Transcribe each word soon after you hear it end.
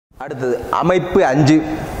அடுத்தது அமைப்பு 5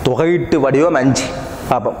 தொகையீட்டு வடிவம் 5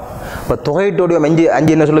 பாப்போம். இப்போ தொகையீட்டு வடிவம்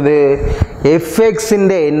 5 என்ன சொல்லுது? fx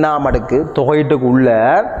ന്റെ எண்ணாம் அடுக்கு தொகையீட்டுக்கு உள்ள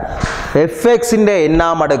fx ന്റെ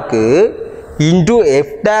எண்ணாம் அடுக்கு into f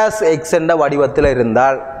dash x என்ற வடிவத்தில்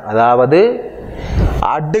இருந்தால், அதாவது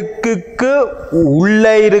அடுக்குக்கு உள்ள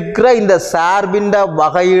இருக்கிற இந்த சார்பின்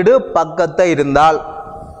வகையீடு பக்கத்தை இருந்தால்,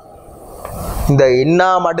 இந்த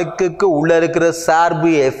எண்ணாம் அடுக்குக்கு உள்ள இருக்கிற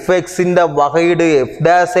சார்பு fx ന്റെ வகையீடு f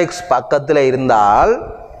dash x பக்கத்தில் இருந்தால்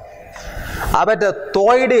அவற்ற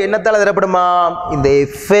தொகையீடு என்னத்தால தரப்படுமா? இந்த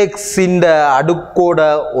fx ന്റെ அடுக்கோட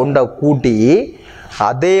ஒன்றை கூட்டி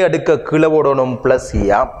அதே அடுக்க கீழே போடணும் பிளஸ்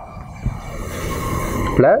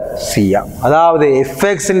சியா. அதாவது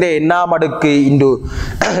fx ന്റെ எண்ணாம் அடுக்கு இன்டு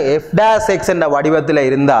f dash x என்ற வடிவத்தில்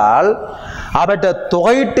இருந்தால் அவற்ற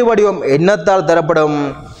தொகையீட்டு வடிவம் என்னத்தால் தரப்படும்?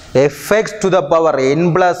 fx to the power n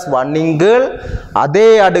plus 1 இங்கு அதே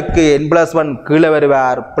அடுக்கு n plus 1 கீழே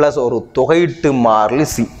வருவார் பிளஸ் ஒரு தொகையீட்டு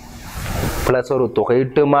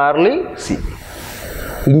மாறிலி c.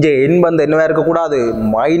 இங்கே n வந்து என்னவா இருக்கக்கூடாது?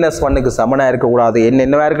 -1க்கு சமனா இருக்கக்கூடாது. n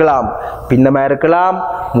என்னவா இருக்கலாம்? பின்னமா இருக்கலாம்,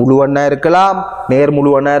 முழுவண்ணா இருக்கலாம், நேர்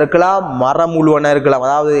முழுவண்ணா இருக்கலாம், மரம் முழுவண்ணா இருக்கலாம்.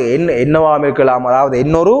 அதாவது என்னவாம் இருக்கலாம்? அதாவது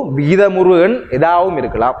இன்னொரு விகிதமுறு எண் எதாவும்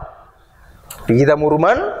இருக்கலாம்,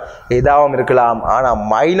 விகிதமுறுமன் எதாவும் இருக்கலாம். ஆனா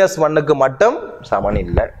 -1க்கு மட்டும் சமன்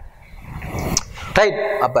இல்லை. ரைட்.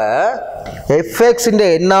 அப்ப fx ന്റെ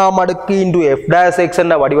எண்ணாம் அடுக்கு into f dash x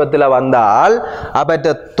என்ற வடிவத்தில் வந்தால்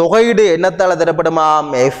அவற்ற தொகையீடு என்னத்தால தரப்படுமாம்?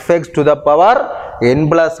 fx to the power n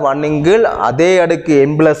plus 1 இங்கு அதே அடுக்கு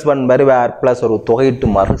n plus 1 வருவார் பிளஸ் ஒரு தொகையீட்டு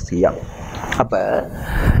மாறு சியா. அப்ப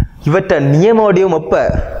இவற்ற நியம வடிவம் எப்ப?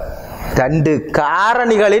 ரெண்டு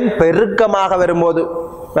காரணிகளின் பெருக்கமாக வரும்போது,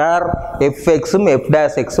 fxும் f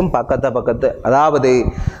dash xும் பக்கத்து, அதாவது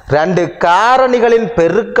ரெண்டு காரணிகளின்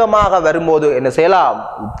பெருக்கமாக வரும்போது என்ன செய்யலாம்?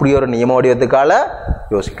 இப்படி ஒரு நியம வடிவத்துக்கால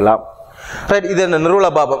யோசிக்கலாம். ரைட். இது நிறுவல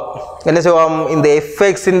பாப்போம். என்ன செய்வோம்? இந்த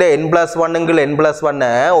fx ന്റെ n plus 1 n plus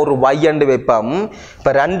 1 ஒரு y என்று வைப்போம்.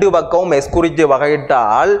 இப்போ ரெண்டு பக்கமும் s குறித்து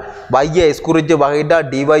வகையிட்டால் y s குறித்து வகையிட்டால்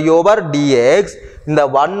dy over dx, இந்த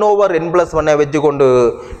 1 over n plus 1 வச்சுக்கொண்டு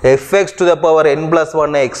fx to the power n plus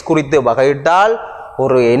 1 x குறித்து வகையிட்டால்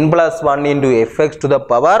ஒரு n plus 1 into fx to the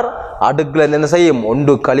power அடுக்குல என்ன செய்யும்?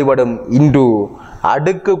 ஒன்று கழிவடும் இன்டு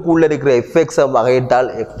அடுக்குக்குள்ள இருக்கிற fx வகையிட்டால்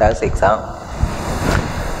f dash x.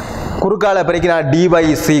 குறுக்கால பெருக்கினா dy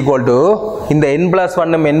is equal to இந்த n plus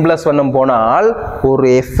 1 n plus 1 போனால் ஒரு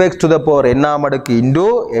fx to the power எண்ணாம் அடுக்கு இன்டு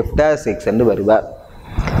f dash x என்று வருவார்.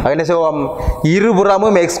 என்ன செய்வோம்?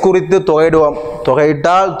 இருபுறமும் x குறித்து தொகையிடுவோம்.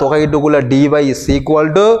 தொகையிட்டால் தொகையீட்டுக்குள்ள dy is equal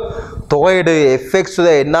to தொகையீடு fx to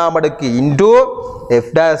the எண்ணாம் அடுக்கு into f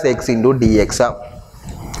dash x into dx.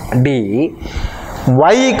 d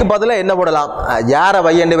yக்கு பதிலா என்ன போடலாம்? யாரை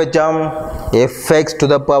y என்று வச்சோம்? fx to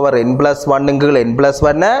the power n plus 1 n plus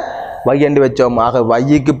 1 y என்று வச்சோம். ஆக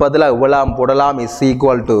yக்கு பதிலா இவ்வளவு போடலாம் is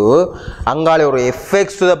equal to அங்காலே ஒரு fx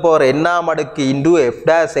to the power எண்ணாம் அடுக்கு into f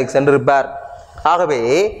dash x என்று இருப்பார். ஆகவே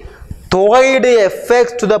தொகையீடு fx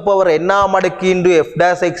to the power எண்ணாம் அடுக்கு into f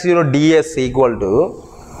dash x into ds equal to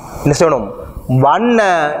என்ன செய்யணும்? 1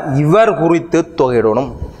 இவர் குறித்து தொகையிடணும்.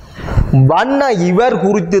 1 இவர்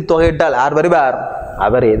குறித்து தொகையிட்டால் யார் வருவார்?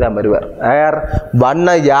 அவர் ஏதான் வருவார். யார்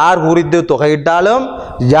 1 யார் குறித்து தொகையிட்டாலும்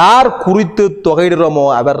யார் குறித்து தொகையிடுறோமோ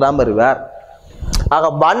அவர் தான் வருவார்.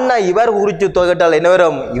 ஆக 1 இவர் குறித்து தொகையிட்டால் என்ன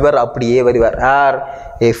வரும்? இவர் அப்படியே வருவார். யார்?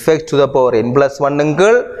 fx to the power n plus 1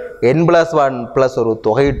 n plus 1 plus ஒரு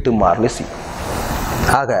தொகையீட்டு மாறிலி c.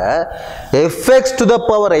 ஆக fx to the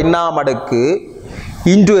power எண்ணாம் அடுக்கு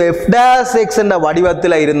into f dash x என்ற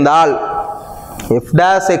வடிவத்தில் இருந்தால், f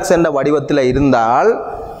dash x என்ற வடிவத்தில் இருந்தால்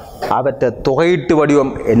அவற்ற தொகையீட்டு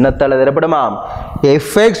வடிவம் என்னத்தால் தரப்படுமாம்?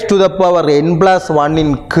 fx to the power n plus 1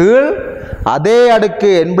 இன் கீழ் அதே அடுக்கு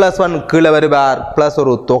n plus 1 கீழே வருவார் பிளஸ்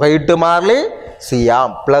ஒரு தொகையீட்டு மாறிலி c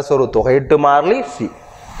ஆம். பிளஸ் ஒரு தொகையீட்டு மாறிலி c.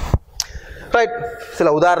 ரைட். சில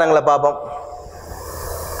உதாரணங்களை பார்ப்போம்.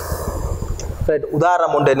 ரைட்.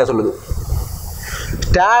 உதாரணம் ஒன்று என்ன சொல்லுது?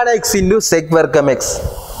 tan x into sec வர்க்கம் x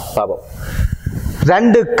பாப்போம்.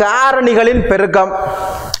 ரெண்டு காரணிகளின் பெருக்கம்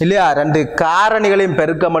இல்லையா? ரெண்டு காரணிகளின்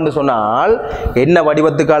பெருக்கம் என்று சொன்னால் என்ன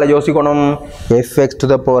வடிவத்துக்கால யோசிக்கணும்? fx to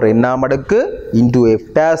the power எண்ணாம் அடுக்கு into f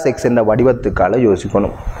dash x என்ற வடிவத்துக்கால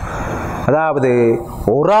யோசிக்கணும். அதாவது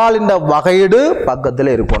ஒரு ஆளின் வகையீடு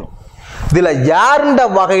பக்கத்தில் இருக்கணும். இதுல யாருண்ட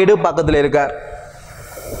வகையீடு பக்கத்தில் இருக்கார்?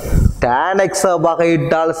 tan x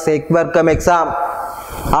வகையிட்டால் sec வர்க்கம் x ஆம்.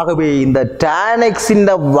 ஆகவே இந்த tan x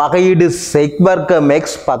இந்த வகையீடு sec வர்க்கம் x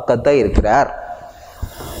பக்கத்தை இருக்கிறார்.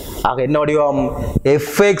 ஆக என்ன வடிவம்?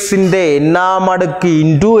 fx இந்த எண்ணாம் அடுக்கு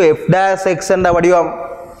into f dash x என்ற வடிவம்.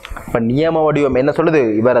 இப்ப நியம வடிவம் என்ன சொல்லுது?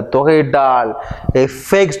 இவரை தொகையிட்டால்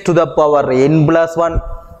fx to the power n plus 1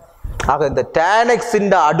 ஆக இந்த tan x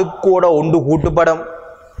இந்த அடுக்கோட ஒன்று கூட்டுப்படும்.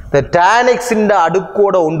 இந்த tan x இந்த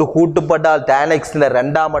அடுக்கோட ஒன்று கூட்டுப்பட்டால் tan x இந்த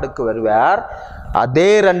இரண்டாம் அடுக்கு வருவார். அதே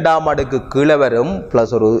இரண்டாம் அடுக்கு கீழே வரும்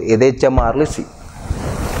பிளஸ் ஒரு எதேச்ச மாறிலி c.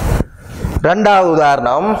 இரண்டாவது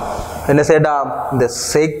உதாரணம் என்ன செய்யலாம்? இந்த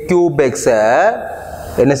sec cube x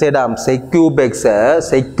என்ன செய்யலாம்? sec cube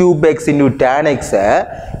x into tan x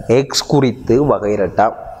x குறித்து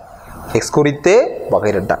வகையிடலாம். x குறித்து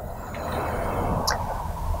வகையிடலாம்.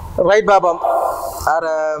 ரைட் பாபம்.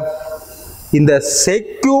 இந்த sec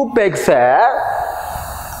cube x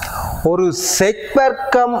ஒரு sec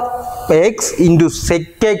வர்க்கம் x into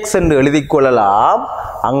sec x என்று எழுதிக் கொள்ளலாம்.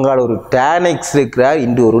 அங்கால ஒரு tan x இருக்கிறார்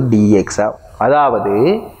இன்று ஒரு dx. அதாவது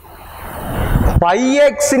pi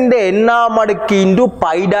x இந்த எண்ணாம் அடுக்கு into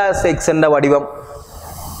pi dash x என்ற வடிவம்.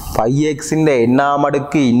 pi x இந்த எண்ணாம்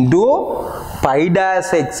அடுக்கு into pi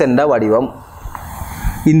dash x என்ற வடிவம்.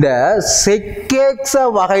 இந்த sec x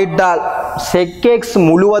வகையிட்டால் sec x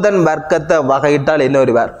முழுவதன் வர்க்கத்தை வகையிட்டால் என்ன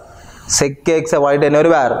வருவார்? sec x வகையிட்டால் என்ன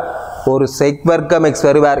வருவார்? ஒரு sec வர்க்கம் x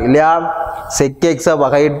வருவார் இல்லையா? sec x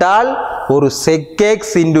வகையிட்டால் ஒரு sec x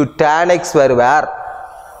into tan x வருவார்.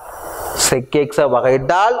 sec x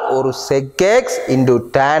வகையிட்டால் ஒரு sec x into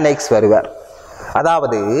tan x வருவார்.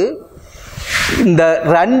 அதாவது இந்த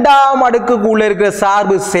இரண்டாம் அடுக்குக்குள்ள இருக்கிற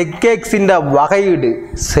சார்பு sec x இந்த வகையீடு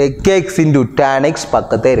sec x into tan x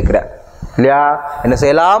பக்கத்தை இருக்கிற இல்லையா? என்ன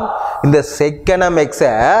செய்யலாம்? இந்த secனம் x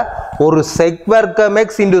ஒரு sec வர்க்கம்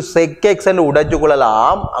x into sec x என்று உடைச்சு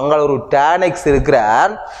கொள்ளலாம். அங்க ஒரு tan x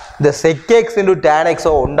இருக்கிறார். இந்த sec x into tan x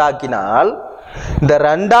உண்டாக்கினால் இந்த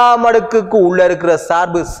இரண்டாம் அடுக்குக்கு உள்ள இருக்கிற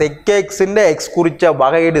சார்பு sec x இந்த x குறிச்ச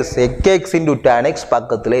வகையீடு sec x into tan x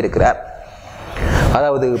பக்கத்துல இருக்கிறார்.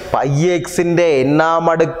 அதாவது pi x இந்த எண்ணாம்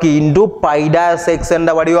அடுக்கு into pi dash x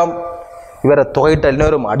என்ற வடிவம். இவரை தொகையிட்டால்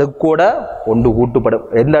இன்னொரு அடுக்கோட ஒன்று கூட்டுப்படும்.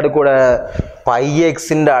 எந்த அடுக்கோட? pi x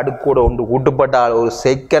இந்த அடுக்கோட ஒன்று கூட்டுப்பட்டால் ஒரு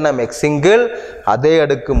secனம் x சிங்கிள் அதே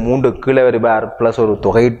அடுக்கு 3 கீழே வருவார் பிளஸ் ஒரு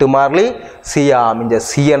தொகையிட்டு மாறிலி c ஆம். இந்த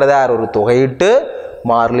c என்றதார் ஒரு தொகையிட்டு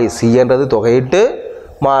மாறிலி, c என்றது தொகையிட்டு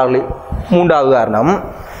மாறிலி. மூன்றாவது உதாரணம்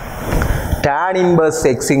tan inverse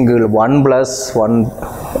x single 1 plus 1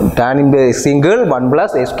 tan inverse x single 1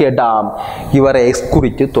 plus x squared ஆம். இவரை x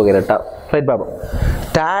குறித்து தொகையிடலாம். Right Baba.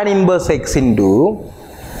 tan inverse x into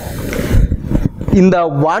இந்த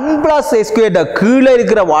 1 plus x squared கீழே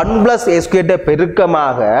இருக்கிற 1 plus x squared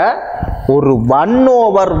பெருக்கமாக ஒரு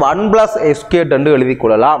 1/1 plus x squared என்று எழுதிக்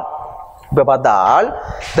கொள்ளலாம். இப்ப பார்த்தால்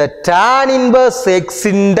இந்த tan inverse x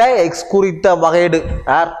இந்த x குறித்த வகையீடு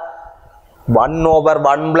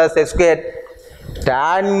 1/1 plus x squared.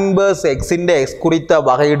 tan inverse x இந்த x குறித்த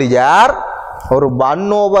வகையீடு யார்? ஒரு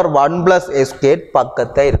 1/1 plus x squared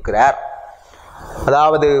பக்கத்தை இருக்கிறார்.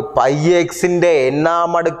 அதாவது pi x இந்த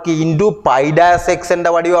எண்ணாம் அடுக்கு into pi dash x என்ற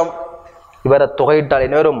வடிவம். இவரை தொகையிட்டால்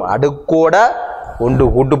என்ன வரும்? அடுக்கோட ஒன்று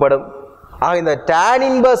கூட்டுப்படும். ஆக இந்த tan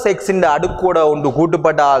inverse x இந்த அடுக்கோட ஒன்று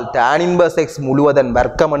கூட்டுப்பட்டால் tan inverse x முழுவதன்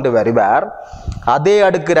வர்க்கம் என்று வருவார். அதே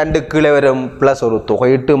அடுக்கு 2 கீழே வரும் பிளஸ் ஒரு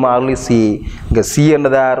தொகையிட்டு மாறிலி c. இங்க c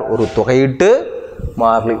என்றதார் ஒரு தொகையிட்டு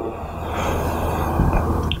மாறிலி.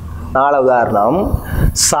 நாலாவது உதாரணம்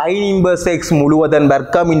sin inverse x முழுவதன்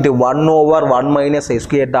வர்க்கம் into 1/1 minus x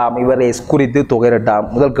squared ஆம். இவரை x குறித்து தொகையிடலாம்.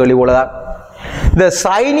 முதல் கேள்வி போலதான். இந்த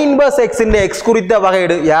sin inverse x இந்த x குறித்த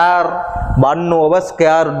வகையீடு யார்?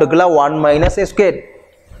 1/square 1 minus x squared.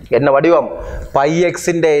 என்ன வடிவம்? pi x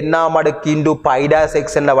இந்த எண்ணாம் அடுக்கு into pi dash x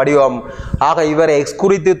என்ற வடிவம். ஆக இவரை x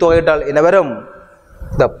குறித்து தொகையிட்டால் என்ன வரும்?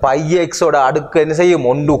 இந்த pi x ஓட அடுக்கு என்ன செய்யும்?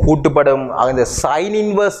 ஒன்று கூட்டுப்படும். ஆக இந்த sin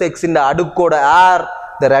inverse x இந்த அடுக்கோட r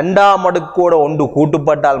இந்த இரண்டாம் அடுக்கோட ஒன்று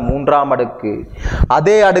கூட்டுப்பட்டால் மூன்றாம் அடுக்கு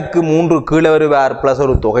அதே அடுக்கு 3 கீழே வருவார் பிளஸ்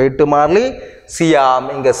ஒரு தொகையிட்டு மாறிலி c ஆம்.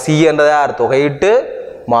 இங்க c என்றது யார்? தொகையிட்டு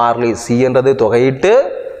மாறிலி. c என்றது தொகையிட்டு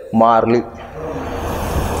மாறிலி.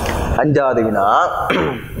 அஞ்சாவது வினா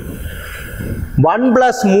 1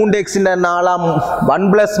 plus 3x இந்த 1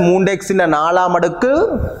 plus 3x இந்த 4ஆம் அடுக்கு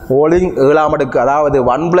ஹோலிங் 7ஆம் அடுக்கு. அதாவது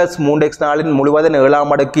 1 plus 3x 4 முழுவதும்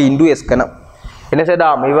 7ஆம் அடுக்கு into s கணம். என்ன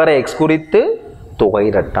செய்யலாம்? இவரை x குறித்து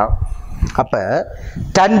தொகையிடலாம். அப்ப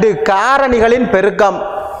 2 காரணிகளின் பெருக்கம்.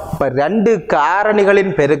 இப்ப 2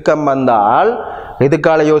 காரணிகளின் பெருக்கம் வந்தால்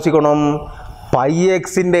எதுக்கால யோசிக்கணும்? pi x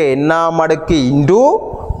இந்த எண்ணாம் அடுக்கு into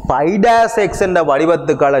pi dash x என்ற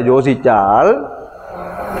வடிவத்துக்கால யோசித்தால்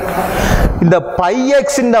இந்த pi x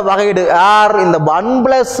இந்த வகையீடு யார்? இந்த 1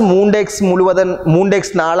 plus 3x முழுவதும் 3x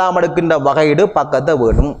 4ஆம் அடுக்கு இந்த வகையீடு பக்கத்தை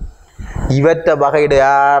வேணும். இவற்ற வகையீடு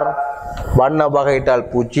யார்? 1 வகையிட்டால்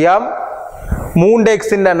 0, 3x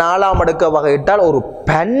இந்த 4ஆம் அடுக்க வகையிட்டால் ஒரு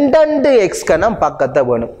 12x கணம் பக்கத்தை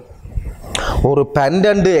வேணும். ஒரு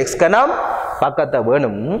 12x கணம் பக்கத்தை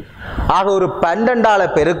வேணும். ஆக ஒரு 12ஆல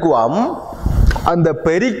பெருக்குவோம். அந்த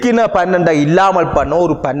பெருக்கின 12 இல்லாமல் பண்ண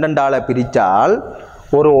ஒரு 12ஆல பிரிச்சால்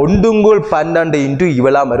ஒரு ஒன்றுங்குள் 12 இன்டு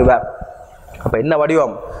இவெல்லாம் வருவார். அப்ப என்ன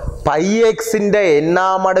வடிவம்? πx இந்த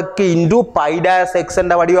எண்ணாம் அடுக்கு இன்டு π' x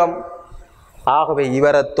என்ற வடிவம். ஆகவே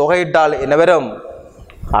இவரை தொகையிட்டால் என்ன வரும்?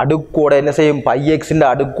 அடுக்கோட என்ன செய்யும்? πx இந்த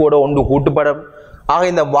அடுக்கோட ஒன்று கூட்டுப்படும். ஆக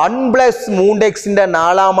இந்த 1 + 3x இந்த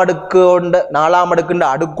 4ஆம் அடுக்கு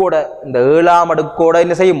அடுக்கோட இந்த 7ஆம் அடுக்கோட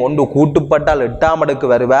என்ன செய்யும்? ஒன்று கூட்டுப்பட்டால் 8ஆம் அடுக்கு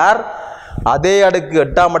வருவார். அதே அடுக்கு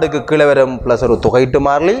 8ஆம் அடுக்கு கீழே வரும் பிளஸ் ஒரு தொகைட்டு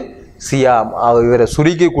மாறிலி சியாம். இவரை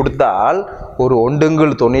சுருக்கி கொடுத்தால் ஒரு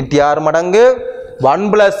ஒன்றுங்குள் 96 மடங்கு 1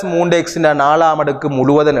 + 3x இந்த 4ஆம் அடுக்கு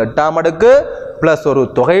முழுவதும் 8ஆம் அடுக்கு பிளஸ் ஒரு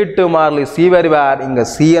தொகைட்டு மாறிலி சி வருவார். இங்க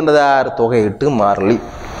சி என்றதார் தொகைட்டு மாறிலி.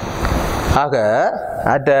 ஆக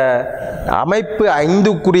அமைப்பு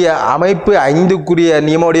 5க்குரிய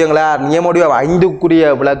நியமோடியம் 5க்குரிய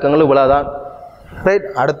விளக்கங்கள் இவ்வளவுதான். ரைட்.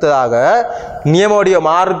 அடுத்ததாக நியமோடியம்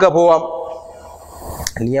 6க்கு போவோம்.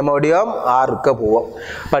 நியமோடியம் 6க்கு போவோம்.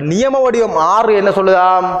 இப்ப நியமோடியம் 6 என்ன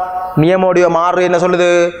சொல்லுதாம்? நியமோடியம் 6 என்ன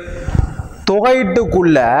சொல்லுது?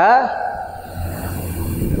 தொகைட்டுக்குள்ள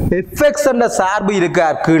fx என்ற சார்பு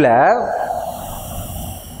இருக்கார் கீழே.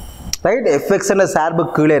 ரைட். fx என்ற சார்பு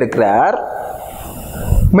கீழே இருக்கிறார்.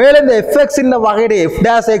 மேல இந்த fx இந்த வகையிட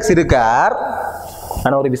f' இருக்கார்.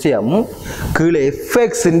 ஆனா ஒரு விஷயம், கீழே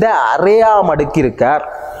fx இந்த அரையாம் அடுக்கு இருக்கார்.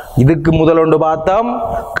 இதுக்கு முதல் ஒன்று பார்த்தோம்.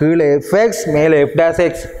 கீழே fx மேலே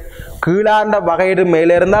f'. கீழாண்ட வகையிடு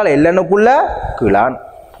மேலே இருந்தால் எல்லனுக்குள்ள கீழான்.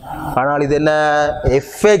 ஆனால் இது என்ன?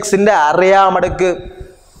 fx இந்த அரையாம் அடுக்கு.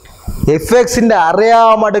 fx இந்த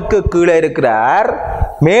அரையாம் அடுக்கு கீழே இருக்கிறார்.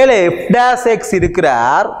 மேலே f'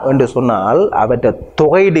 இருக்கிறார் என்று சொன்னால் அவற்றை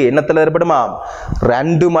தொகைடு என்னத்தில் ஏற்படுமா?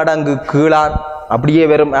 2 மடங்கு கீழான். அப்படியே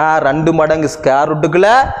வரும் 2 மடங்கு ஸ்கொயர் ரூட்டுக்குள்ள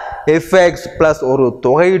fx பிளஸ் ஒரு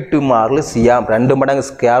தொகைட்டு மாறிலி சியாம். 2 மடங்கு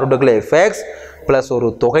ஸ்கொயர் ரூட்டுக்குள்ள fx பிளஸ் ஒரு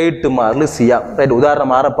தொகைட்டு மாறிலி சியாம். ரைட்.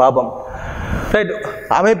 உதாரணம் 6 பாப்போம். ரைட்.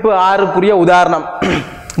 அமைப்பு 6க்குரிய உதாரணம்.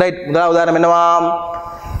 ரைட். முதல் உதாரணம் என்னவாம்?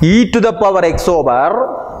 e⁻x over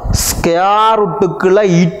square ரூட்டுக்குள்ள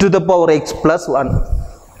e⁻x + 1.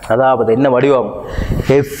 அதாவது என்ன வடிவம்?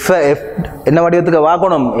 என்ன வடிவத்துக்கு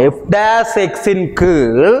வாக்கணும்? f' இன்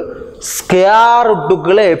கீழ் ஸ்கொயர்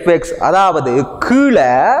ரூட்டுக்குள்ள fx. அதாவது கீழே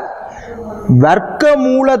வர்க்க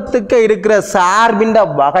மூலத்துக்கு இருக்கிற சார்பின்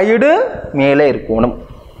வகையீடு மேலே இருக்கணும்.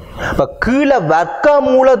 இப்ப கீழே வர்க்க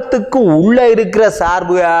மூலத்துக்கு உள்ள இருக்கிற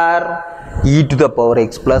சார்பு யார்?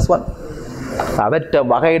 e⁻x + 1. அவற்ற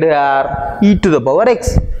வகையீடு யார்? e⁻x.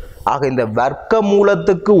 ஆக இந்த வர்க்க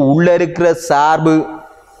மூலத்துக்கு உள்ள இருக்கிற சார்பு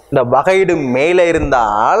இந்த வகையீடு மேலே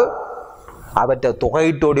இருந்தால் அவற்ற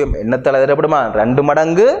தொகையிட்டோடியம் என்னத்தால் ஏற்படுமா? 2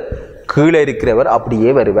 மடங்கு கீழே இருக்கிறவர் அப்படியே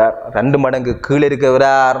வருவார். 2 மடங்கு கீழே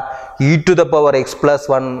இருக்கிறவர் e⁻x +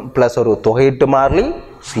 1 பிளஸ் ஒரு தொகையிட்டு மாறிலி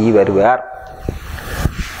சி வருவார்.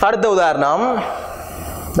 அடுத்த உதாரணம்,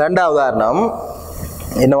 2வது உதாரணம்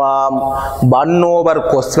என்னவாம்?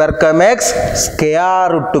 1/cos² x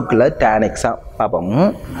square ரூட்டுக்குள்ள tan x. பாப்போம்.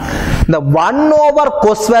 இந்த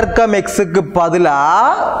 1/cos² xக்கு பதிலா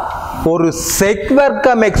ஒரு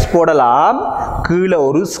sec² x போடலாம். கீழே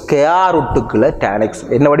ஒரு ஸ்கொயர் ரூட்டுக்குள்ள tan x.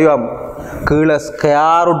 என்ன வடிவம்? கீழே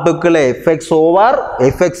ஸ்கொயர் ரூட்டுக்குள்ள fx ஓவர்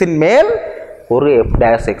fx இன் மேல் ஒரு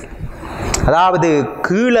f'. அதாவது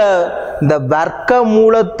கீழே இந்த வர்க்க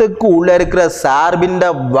மூலத்துக்கு உள்ள இருக்கிற சார்பின்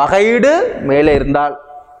வகையீடு மேலே இருந்தால்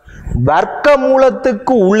வர்க்க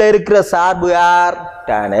மூலத்துக்கு உள்ள இருக்கிற சார்பு யார்?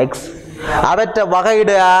 tan x. அவற்ற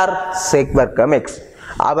வகையீடு யார்? sec² x.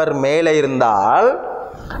 அவர் மேலே இருந்தால்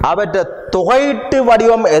அவற்ற தொகைட்டு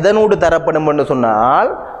வடிவம் எதனோடு தரப்படும் என்று சொன்னால்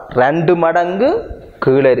 2 மடங்கு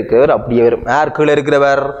கீழே இருக்கிறவர் அப்படியே வரும். யார் கீழே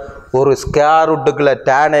இருக்கிறவர்? ஒரு ஸ்கொயர் ரூட்டுக்குள்ள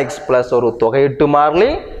tan x பிளஸ் ஒரு தொகைட்டு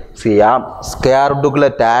மாறிலி Siam. Square ரூட்டுக்குள்ள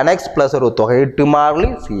tan x plus ஒரு தொகைட்டு மாறிலி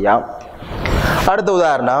சியாம். அடுத்த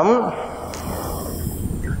உதாரணம்,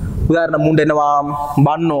 உதாரணம் 3 என்னவாம்?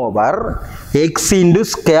 1/x into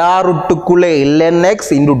square ரூட்டுக்குள்ள ln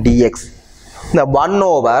x into dx. இந்த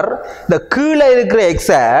 1 இந்த கீழே இருக்கிற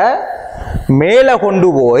எக்ஸை மேலே கொண்டு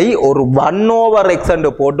போய் ஒரு 1/x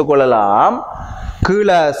என்று போட்டுக்கொள்ளலாம்.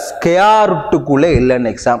 கீழே ஸ்கொயர் ரூட்டுக்குள்ள ln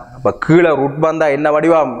x. அப்ப கீழே ரூட் வந்தா என்ன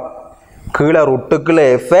வடிவம்? கீழே ரூட்டுக்குள்ள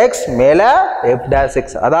fx மேலே f'.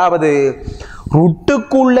 அதாவது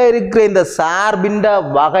ரூட்டுக்குள்ள இருக்கிற இந்த சார்பின்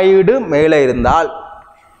வகையீடு மேலே இருந்தால்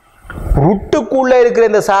ரூட்டுக்குள்ள இருக்கிற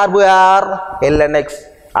இந்த சார்பு யார்? ln x.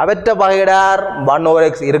 அவற்ற வகையிடார்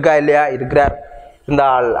 1/x இருக்கா இல்லையா? இருக்கிறார்.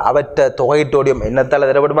 இருந்தால் அவற்ற தொகையிட்டோடியம் என்னத்தால்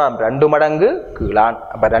தரப்படுமா? 2 மடங்கு கீழான்.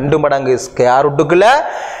 அப்ப 2 மடங்கு ஸ்கொயர் ரூட்டுக்குள்ள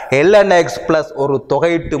ln x பிளஸ் ஒரு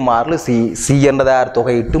தொகையிட்டு மாறிலி சி. சி என்றதார்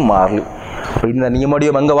தொகையிட்டு மாறிலி. இந்த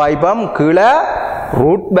நியமோடியம் எங்க வாய்ப்பாம்? கீழே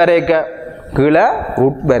ரூட் வரைக்க. கீழே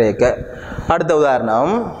ரூட் வரைக்க. அடுத்த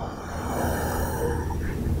உதாரணம்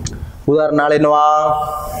உதாரணம் என்னவா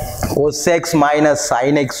cos x minus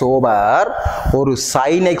sin x over ஒரு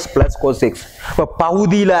sin x plus cos x. இப்போ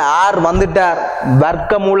பகுதியில் r வந்துட்டார்,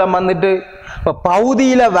 வர்க்க மூலம் வந்துட்டு. இப்போ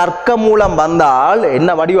பகுதியில் வர்க்க மூலம் வந்தால்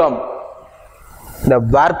என்ன வடிவம்? இந்த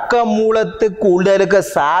வர்க்க மூலத்துக்கு உள்ள இருக்க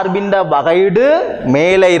சார்பின் வகையீடு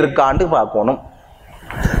மேலே இருக்கான்னு பார்க்கணும்.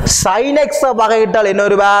 sin x வகையிட்டால் என்ன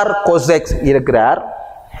வருவார்? cos x இருக்கிறார்.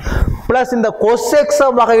 பிளஸ் இந்த cos x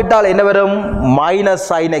வகையிட்டால் என்ன வரும்? மைனஸ்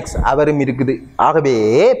sin x அவரும் இருக்குது. ஆகவே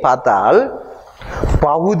பார்த்தால்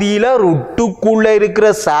பகுதியில் ருட்டுக்குள்ள இருக்கிற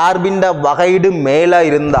சார்பின் வகையீடு மேலே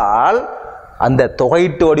இருந்தால் அந்த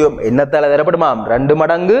தொகையீட்டு வடிவம் என்னத்தால தரப்படுமாம்? 2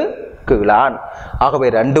 மடங்கு கீழான். ஆகவே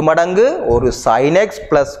 2 மடங்கு ஒரு sin x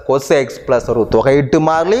plus cos x plus ஒரு தொகையீட்டு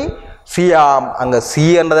மாறிலி c ஆம். அங்க c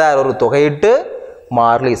என்றதா ஒரு தொகையீட்டு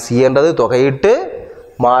மாறிலி, c என்றது தொகையீட்டு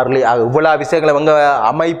மாறிலி. இவ்வளவு விஷயங்களும் அங்க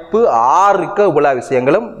அமைப்பு 6க்கு இவ்வளவு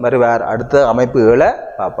விஷயங்களும் வருவார். அடுத்த அமைப்பு 7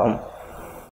 பார்ப்போம்.